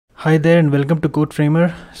Hi there and welcome to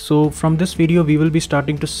CodeFramer. So from this video we will be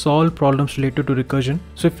starting to solve problems related to recursion.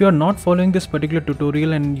 So if you are not following this particular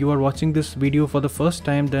tutorial and you are watching this video for the first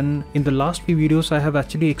time, then in the last few videos I have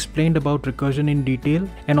actually explained about recursion in detail,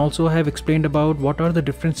 and also I have explained about what are the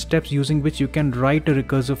different steps using which you can write a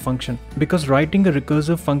recursive function. Because writing a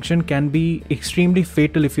recursive function can be extremely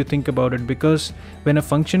fatal if you think about it, because when a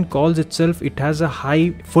function calls itself, it has a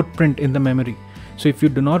high footprint in the memory. So if you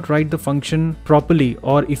do not write the function properly,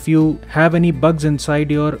 or if you have any bugs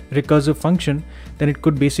inside your recursive function, then it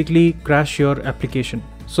could basically crash your application.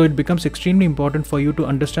 So it becomes extremely important for you to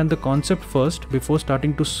understand the concept first before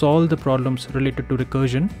starting to solve the problems related to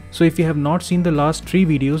recursion. So if you have not seen the last 3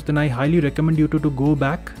 videos, then I highly recommend you to go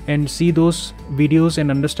back and see those videos and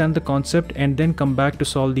understand the concept and then come back to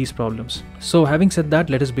solve these problems. So having said that,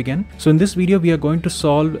 let us begin. So in this video, we are going to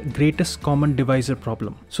solve greatest common divisor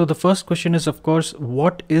problem. So the first question is, of course,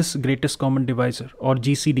 what is greatest common divisor or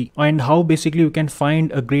GCD, and how basically you can find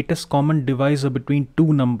a greatest common divisor between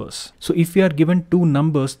two numbers. So if we are given two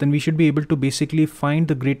numbers, then we should be able to basically find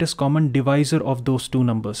the greatest common divisor of those two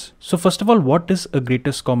numbers. So first of all, what is a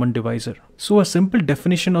greatest common divisor? So a simple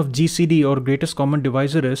definition of GCD or greatest common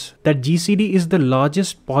divisor is that GCD is the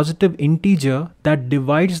largest positive integer that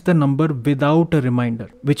divides the number without a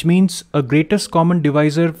remainder, which means a greatest common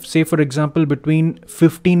divisor, say for example between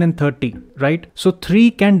 15 and 30, right? So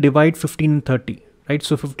 3 can divide 15 and 30, right?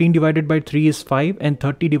 So 15 divided by 3 is 5 and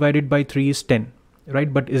 30 divided by 3 is 10,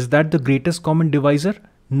 right? But is that the greatest common divisor?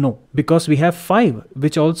 No, because we have 5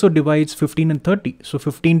 which also divides 15 and 30. So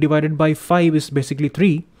 15 divided by 5 is basically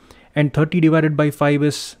 3 and 30 divided by 5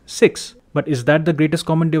 is 6. But is that the greatest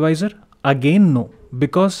common divisor? Again, no,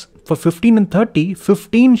 because for 15 and 30,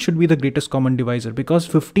 15 should be the greatest common divisor, because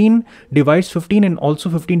 15 divides 15 and also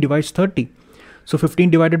 15 divides 30. So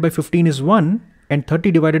 15 divided by 15 is 1 and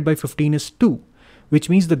 30 divided by 15 is 2, which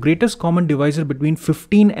means the greatest common divisor between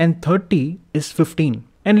 15 and 30 is 15.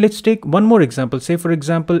 And let's take one more example. Say for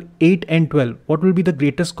example 8 and 12. What will be the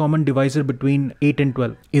greatest common divisor between 8 and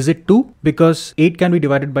 12? Is it 2? Because 8 can be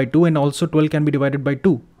divided by 2 and also 12 can be divided by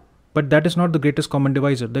 2. But that is not the greatest common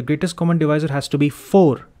divisor. The greatest common divisor has to be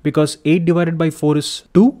 4, because 8 divided by 4 is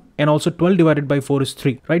 2 and also 12 divided by 4 is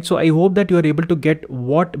 3, right? So I hope that you are able to get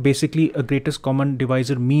what basically a greatest common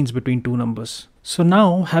divisor means between two numbers. So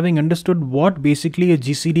now, having understood what basically a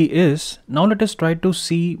GCD is, now let us try to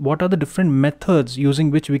see what are the different methods using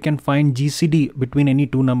which we can find GCD between any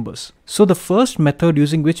two numbers. So the first method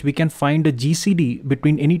using which we can find a GCD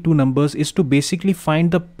between any two numbers is to basically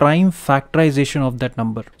find the prime factorization of that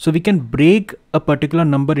number. So we can break a particular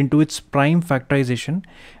number into its prime factorization,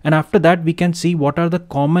 and after that we can see what are the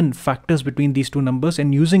common factors between these two numbers,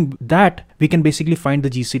 and using that we can basically find the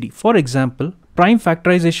GCD. For example, prime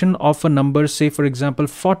factorization of a number, say for example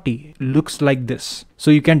 40, looks like this. So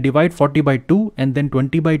you can divide 40 by 2 and then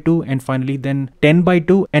 20 by 2 and finally then 10 by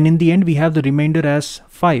 2, and in the end we have the remainder as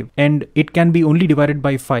 5, and it can be only divided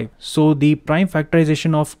by 5. So the prime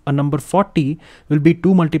factorization of a number 40 will be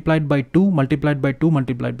 2 multiplied by 2 multiplied by 2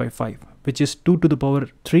 multiplied by 5, which is 2 to the power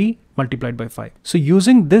 3 multiplied by 5. So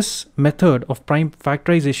using this method of prime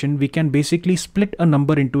factorization, we can basically split a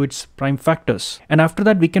number into its prime factors, and after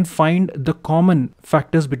that we can find the common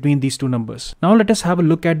factors between these two numbers. Now let us have a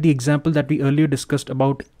look at the example that we earlier discussed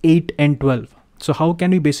about 8 and 12. So how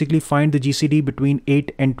can we basically find the GCD between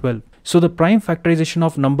 8 and 12? So the prime factorization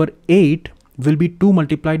of number 8 will be 2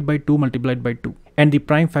 multiplied by 2 multiplied by 2. And the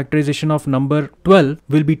prime factorization of number 12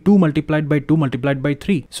 will be 2 multiplied by 2 multiplied by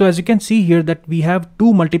 3. So as you can see here that we have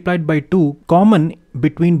 2 multiplied by 2 common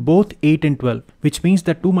between both 8 and 12, which means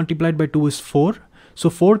that 2 multiplied by 2 is 4. So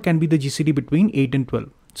 4 can be the GCD between 8 and 12.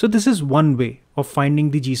 So this is one way of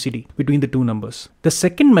finding the GCD between the two numbers. The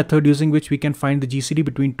second method using which we can find the GCD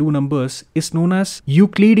between two numbers is known as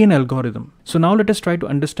Euclidean algorithm. So now let us try to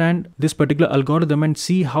understand this particular algorithm and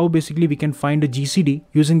see how basically we can find a GCD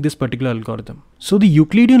using this particular algorithm. So the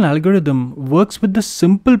Euclidean algorithm works with the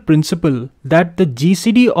simple principle that the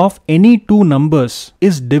GCD of any two numbers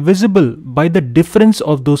is divisible by the difference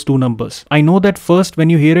of those two numbers. I know that first when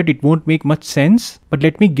you hear it, it won't make much sense, but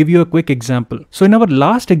let me give you a quick example. So in our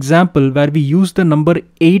last example where we used the number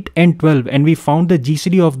 8 and 12 and we found the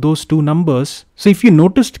GCD of those two numbers. So if you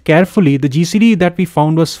noticed carefully, the GCD that we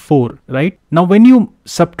found was 4, right? Now when you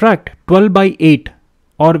subtract 12 by 8,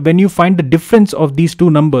 or when you find the difference of these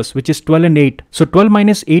two numbers, which is 12 and 8, so 12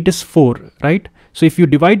 minus 8 is 4, right? So if you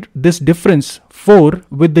divide this difference 4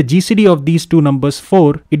 with the GCD of these two numbers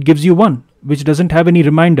 4, it gives you 1. which doesn't have any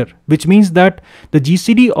remainder, which means that the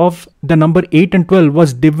GCD of the number 8 and 12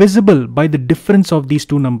 was divisible by the difference of these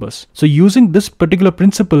two numbers. So using this particular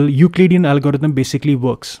principle, Euclidean algorithm basically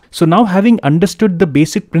works. So now having understood the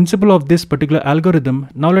basic principle of this particular algorithm,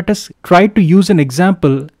 now let us try to use an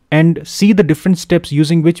example and see the different steps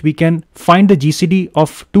using which we can find the GCD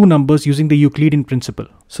of two numbers using the Euclidean principle.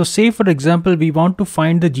 So say for example, we want to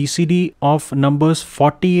find the GCD of numbers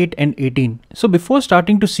 48 and 18. So before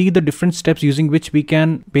starting to see the different steps using which we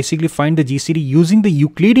can basically find the GCD using the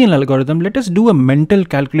Euclidean algorithm, let us do a mental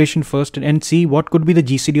calculation first and see what could be the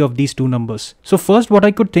GCD of these two numbers. So first what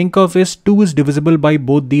I could think of is 2 is divisible by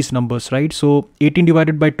both these numbers, right? So 18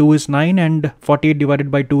 divided by 2 is 9 and 48 divided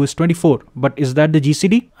by 2 is 24. But is that the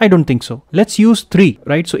GCD? I don't think so. Let's use 3,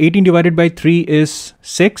 right? So 18 divided by 3 is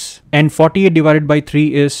 6 and 48 divided by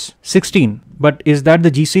 3 is 16. But is that the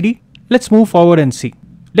GCD? Let's move forward and see.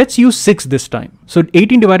 Let's use 6 this time. So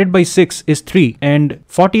 18 divided by 6 is 3 and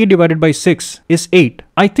 48 divided by 6 is 8.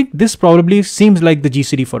 I think this probably seems like the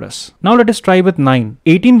GCD for us. Now let us try with 9.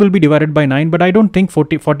 18 will be divided by 9, but I don't think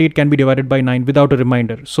 48 can be divided by 9 without a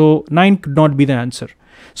remainder. So 9 could not be the answer.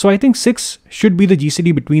 So I think 6 should be the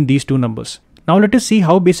GCD between these two numbers. Now let us see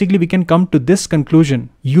how basically we can come to this conclusion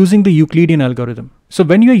using the Euclidean algorithm. So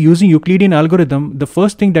when you are using Euclidean algorithm, the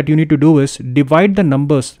first thing that you need to do is divide the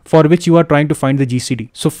numbers for which you are trying to find the GCD.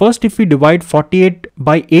 So first, if we divide 48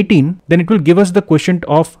 by 18, then it will give us the quotient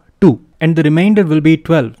of 2 and the remainder will be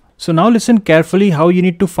 12. So now listen carefully how you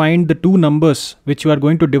need to find the two numbers which you are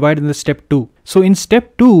going to divide in the step 2. So in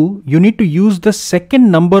step 2, you need to use the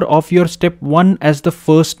second number of your step 1 as the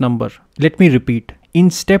first number. Let me repeat. In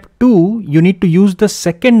step 2, you need to use the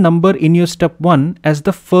second number in your step 1 as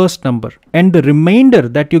the first number. And the remainder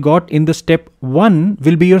that you got in the step 1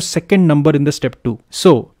 will be your second number in the step 2.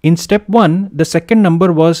 So in step 1, the second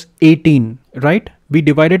number was 18, right? We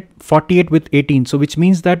divided 48 with 18. So which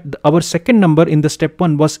means that our second number in the step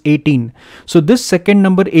 1 was 18. So this second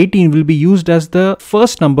number 18 will be used as the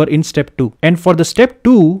first number in step 2. And for the step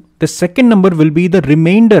 2, the second number will be the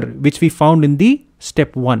remainder which we found in the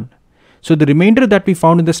step 1. So the remainder that we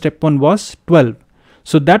found in the step 1 was 12.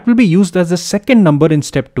 So that will be used as the second number in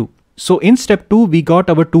step 2. So in step 2, we got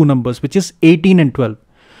our two numbers, which is 18 and 12.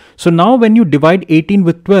 So now when you divide 18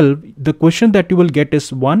 with 12, the quotient that you will get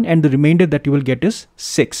is 1 and the remainder that you will get is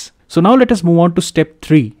 6. So now let us move on to step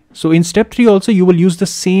 3. So in step 3 also you will use the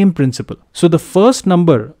same principle. So the first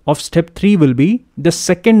number of step 3 will be the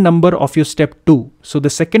second number of your step 2. So the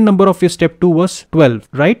second number of your step 2 was 12,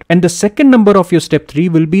 right? And the second number of your step 3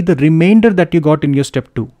 will be the remainder that you got in your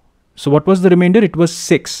step 2. So what was the remainder? It was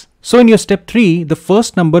 6. So in your step 3, the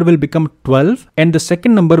first number will become 12 and the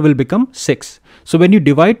second number will become 6. So when you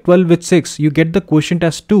divide 12 with 6, you get the quotient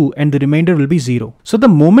as 2 and the remainder will be 0. So the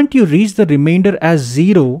moment you reach the remainder as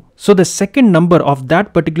 0, so the second number of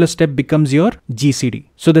that particular step becomes your GCD.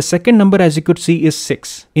 So the second number, as you could see, is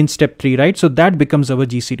 6 in step 3, right? So that becomes our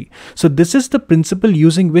GCD. So this is the principle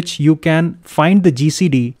using which you can find the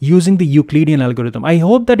GCD using the Euclidean algorithm. I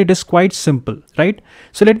hope that it is quite simple, right?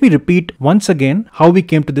 So let me repeat once again how we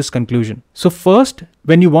came to this conclusion. So first,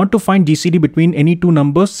 when you want to find GCD between any two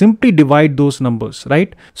numbers, simply divide those numbers,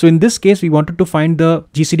 right? So in this case, we wanted to find the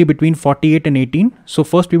GCD between 48 and 18. So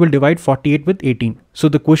first we will divide 48 with 18. So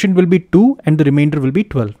the quotient will be 2 and the remainder will be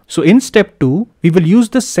 12. So in step 2, we will use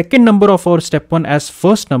the second number of our step 1 as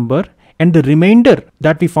first number and the remainder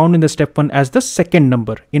that we found in the step 1 as the second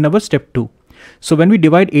number in our step 2. So when we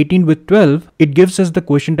divide 18 with 12, it gives us the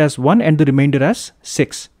quotient as 1 and the remainder as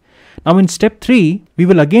 6. Now in step 3, we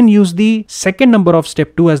will again use the second number of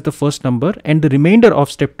step 2 as the first number and the remainder of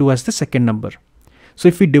step 2 as the second number. So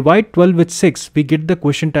if we divide 12 with 6, we get the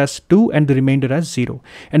quotient as 2 and the remainder as 0.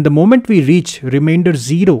 And the moment we reach remainder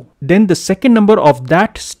 0, then the second number of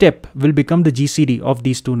that step will become the GCD of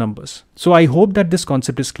these two numbers. So I hope that this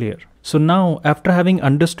concept is clear. So now, after having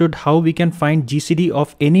understood how we can find GCD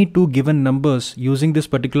of any two given numbers using this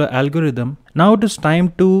particular algorithm, now it is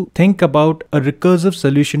time to think about a recursive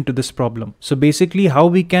solution to this problem. So basically how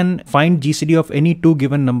we can find GCD of any two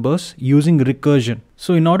given numbers using recursion.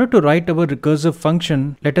 So in order to write our recursive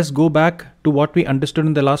function, let us go back to what we understood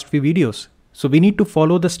in the last few videos. So we need to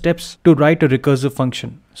follow the steps to write a recursive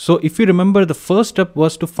function. So if you remember, the first step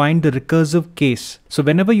was to find the recursive case. So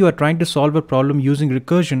whenever you are trying to solve a problem using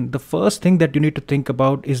recursion, the first thing that you need to think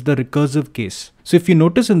about is the recursive case. So if you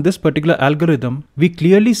notice in this particular algorithm, we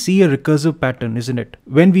clearly see a recursive pattern, isn't it?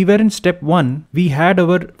 When we were in step 1, we had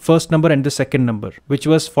our first number and the second number, which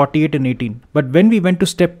was 48 and 18. But when we went to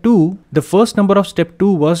step 2, the first number of step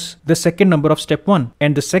 2 was the second number of step 1.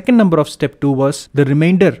 And the second number of step 2 was the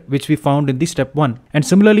remainder, which we found in the step 1. And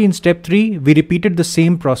similarly in step 3, we repeated the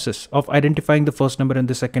same process of identifying the first number and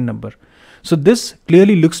the second number. So this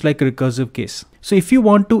clearly looks like a recursive case. So if you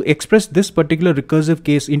want to express this particular recursive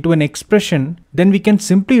case into an expression, then we can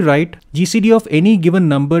simply write GCD of any given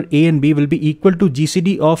number a and b will be equal to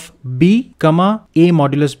GCD of b comma a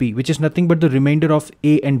modulus b, which is nothing but the remainder of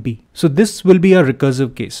a and b. So this will be a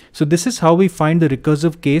recursive case. So this is how we find the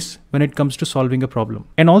recursive case when it comes to solving a problem.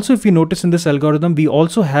 And also, if you notice in this algorithm, we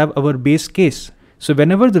also have our base case. So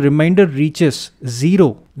whenever the remainder reaches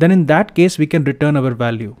 0, then in that case we can return our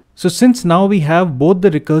value. So since now we have both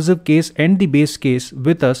the recursive case and the base case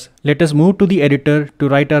with us, let us move to the editor to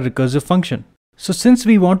write our recursive function. So since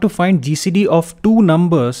we want to find GCD of two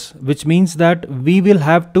numbers, which means that we will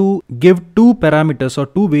have to give two parameters or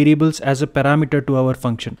two variables as a parameter to our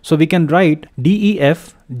function. So we can write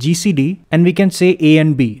def GCD and we can say a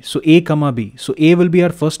and b. So a comma b. So a will be our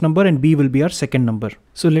first number and b will be our second number.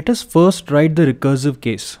 So let us first write the recursive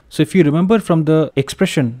case. So if you remember from the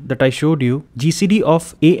expression that I showed you, GCD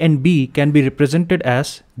of a and b can be represented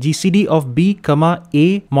as GCD of b comma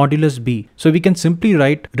a modulus b. So we can simply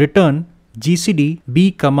write return GCD b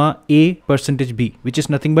comma a percentage b, which is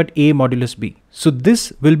nothing but a modulus b. So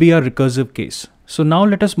this will be our recursive case. So now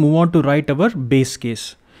let us move on to write our base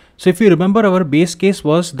case. So if you remember, our base case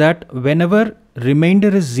was that whenever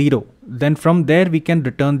remainder is 0, then from there we can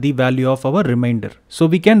return the value of our remainder. So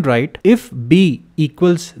we can write if b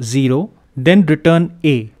equals 0, then return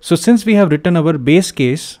a. So since we have written our base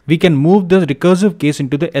case, we can move the recursive case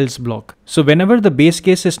into the else block. So whenever the base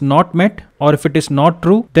case is not met, or if it is not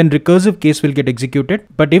true, then recursive case will get executed.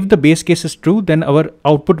 But if the base case is true, then our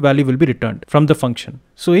output value will be returned from the function.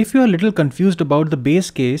 So if you are a little confused about the base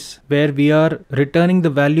case where we are returning the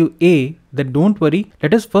value a, then don't worry.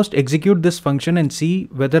 Let us first execute this function and see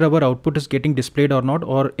whether our output is getting displayed or not,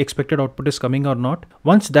 or expected output is coming or not.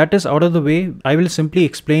 Once that is out of the way, I will simply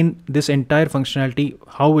explain this entire functionality,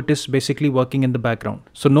 how it is basically working in the background.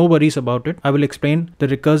 So no worries about it. I will explain the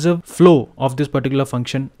recursive flow of this particular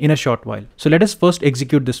function in a short while. So let us first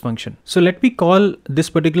execute this function. So let me call this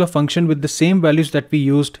particular function with the same values that we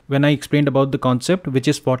used when I explained about the concept, which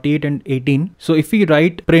is 48 and 18. So if we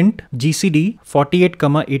write print GCD 48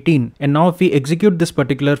 comma 18, and now if we execute this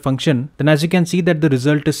particular function, then as you can see that the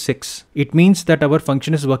result is 6. It means that our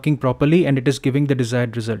function is working properly and it is giving the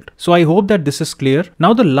desired result. So I hope that this is clear.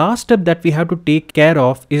 Now the last step that we have to take care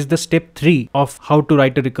of is the step 3 of how to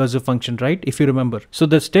write a recursive function, right? If you remember. So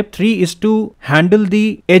the step 3 is to handle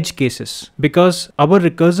the edge cases, because our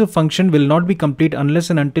recursive function will not be complete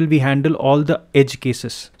unless and until we handle all the edge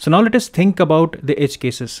cases. So now let us think about the edge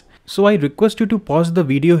cases. So I request you to pause the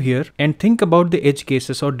video here and think about the edge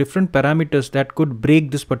cases or different parameters that could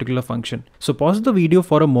break this particular function. So pause the video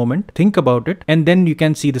for a moment, think about it, and then you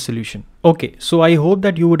can see the solution. Okay, so I hope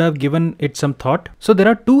that you would have given it some thought. So there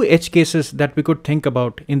are two edge cases that we could think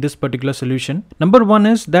about in this particular solution. Number one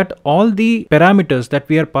is that all the parameters that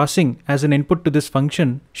we are passing as an input to this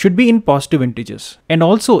function should be in positive integers. And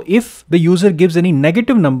also if the user gives any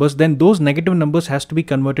negative numbers, then those negative numbers has to be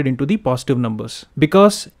converted into the positive numbers.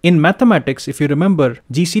 Because in mathematics, if you remember,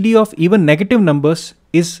 GCD of even negative numbers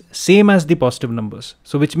is same as the positive numbers.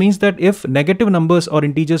 So which means that if negative numbers or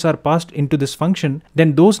integers are passed into this function,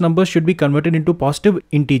 then those numbers should be converted into positive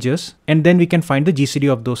integers, and then we can find the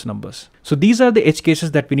GCD of those numbers. So these are the edge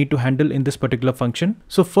cases that we need to handle in this particular function.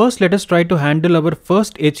 So first let us try to handle our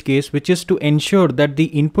first edge case, which is to ensure that the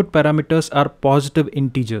input parameters are positive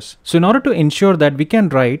integers. So in order to ensure that, we can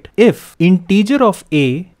write if integer of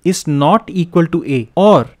a is not equal to a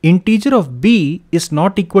or integer of b is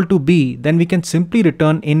not equal to b, then we can simply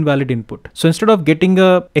return invalid input. So instead of getting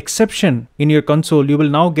a exception in your console, you will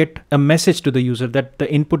now get a message to the user that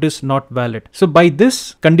the input is not valid. So by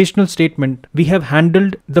this conditional statement, we have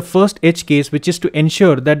handled the first edge case, which is to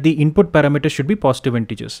ensure that the input parameters should be positive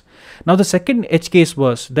integers. Now the second edge case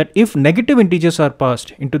was that if negative integers are passed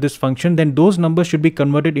into this function, then those numbers should be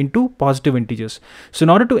converted into positive integers. So in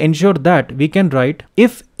order to ensure that, we can write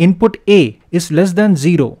if input a is less than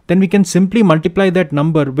 0, then we can simply multiply that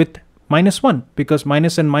number with -1, because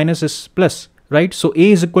minus and minus is plus, right? So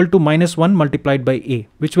a is equal to -1 multiplied by a,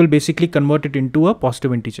 which will basically convert it into a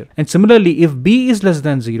positive integer. And similarly, if b is less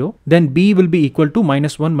than 0, then b will be equal to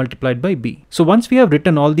 -1 multiplied by b. So once we have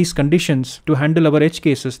written all these conditions to handle our edge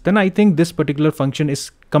cases, then I think this particular function is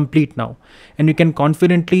complete now, and you can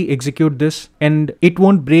confidently execute this and it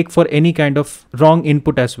won't break for any kind of wrong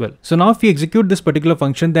input as well. So now if we execute this particular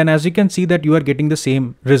function, then as you can see that you are getting the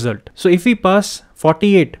same result. So if we pass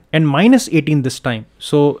 48 and -18 this time,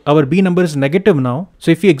 so our b number is negative now.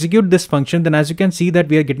 So if we execute this function, then as you can see that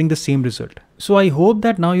we are getting the same result. So I hope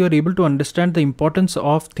that now you are able to understand the importance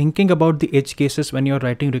of thinking about the edge cases when you are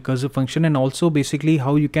writing recursive function, and also basically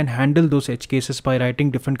how you can handle those edge cases by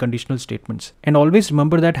writing different conditional statements. And always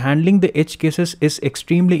remember that handling the edge cases is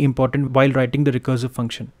extremely important while writing the recursive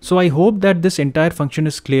function. So I hope that this entire function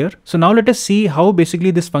is clear. So now let us see how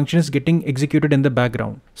basically this function is getting executed in the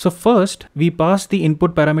background. So first we pass the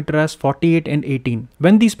input parameter as 48 and 18.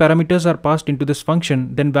 When these parameters are passed into this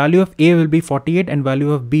function, then value of a will be 48 and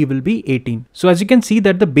value of b will be 18. So as you can see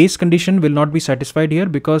that the base condition will not be satisfied here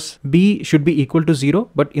because b should be equal to 0,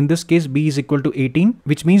 but in this case b is equal to 18,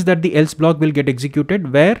 which means that the else block will get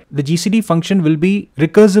executed where the GCD function will be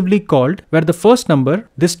recursively called, where the first number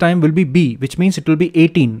this time will be b, which means it will be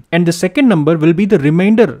 18, and the second number will be the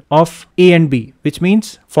remainder of a and b, which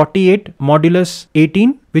means 48 modulus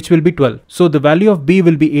 18, which will be 12. So the value of b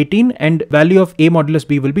will be 18 and value of a modulus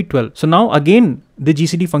b will be 12. So now again the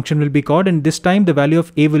GCD function will be called, and this time the value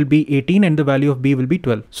of a will be 18 and the value of b will be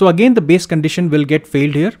 12. So again the base condition will get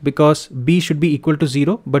failed here because b should be equal to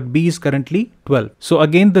 0, but b is currently 12. So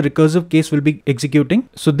again the recursive case will be executing.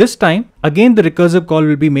 So this time again the recursive call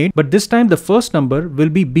will be made, but this time the first number will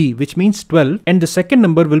be b, which means 12, and the second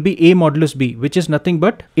number will be a modulus b, which is nothing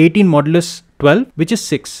but 18 modulus 12, which is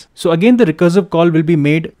 6. So again the recursive call will be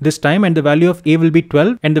made this time, and the value of a will be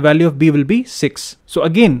 12 and the value of b will be 6. So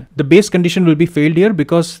again the base condition will be failed here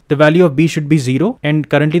because the value of b should be 0 and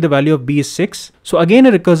currently the value of b is 6. So again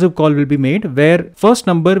a recursive call will be made where first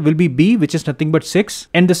number will be b, which is nothing but 6,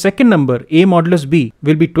 and the second number a modulus b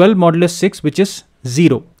will be 12 modulus 6, which is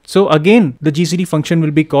 0. So again the GCD function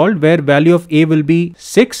will be called where value of a will be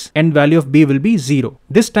 6 and value of b will be 0.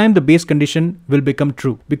 This time the base condition will become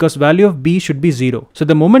true because value of b should be 0. So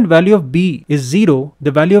the moment value of b is 0,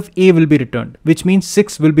 the value of a will be returned, which means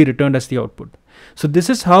 6 will be returned as the output. So this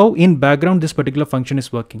is how in background this particular function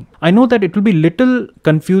is working. I know that it will be little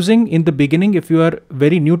confusing in the beginning if you are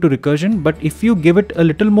very new to recursion, but if you give it a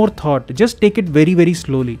little more thought, just take it very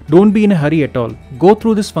slowly. Don't be in a hurry at all. Go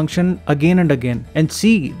through this function again and again and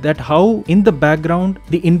see that how in the background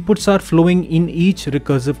the inputs are flowing in each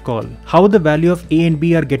recursive call, how the value of a and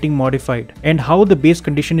b are getting modified, and how the base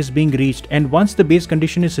condition is being reached, and once the base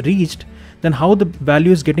condition is reached, then how the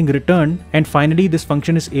value is getting returned, and finally this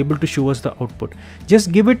function is able to show us the output.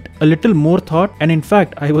 Just give it a little more thought, and in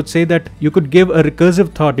fact I would say that you could give a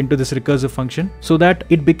recursive thought into this recursive function so that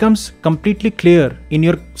it becomes completely clear in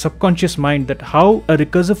your subconscious mind that how a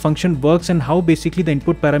recursive function works and how basically the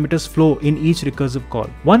input parameters flow in each recursive call.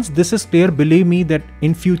 Once this is clear, believe me that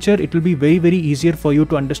in future it will be very easier for you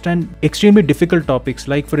to understand extremely difficult topics,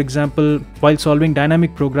 like for example while solving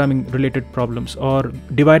dynamic programming related problems or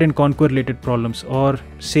divide and conquer related problems, or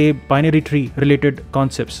say binary tree related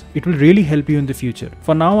concepts. It will really help you in the future.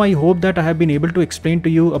 For now, I hope that I have been able to explain to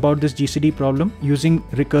you about this GCD problem using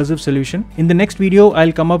recursive solution. In the next video,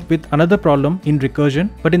 I'll come up with another problem in recursion,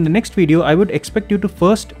 but in the next video, I would expect you to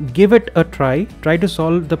first give it a try to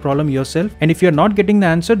solve the problem yourself, and if you're not getting the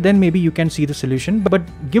answer, then maybe you can see the solution, but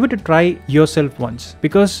give it a try yourself once,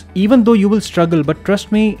 because even though you will struggle, but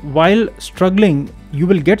trust me, while struggling, you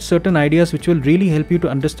will get certain ideas which will really help you to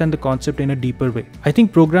understand the concept in a deeper way. I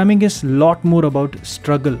think programming is a lot more about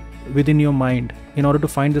struggle within your mind in order to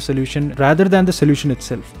find the solution rather than the solution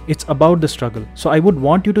itself. It's about the struggle. So I would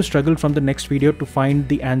want you to struggle from the next video to find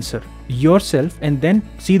the answer yourself and then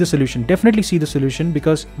see the solution. Definitely see the solution,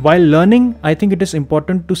 because while learning, I think it is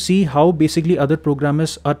important to see how basically other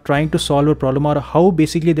programmers are trying to solve a problem or how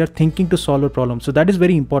basically they're thinking to solve a problem. So that is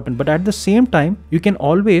very important. But at the same time, you can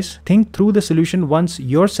always think through the solution once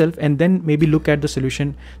yourself and then maybe look at the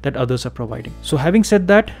solution that others are providing. So having said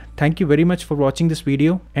that, thank you very much for watching this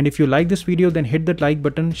video. And if you like this video, then hit that like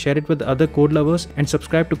button, share it with other code lovers, and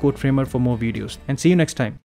subscribe to CodeFramer for more videos. And see you next time.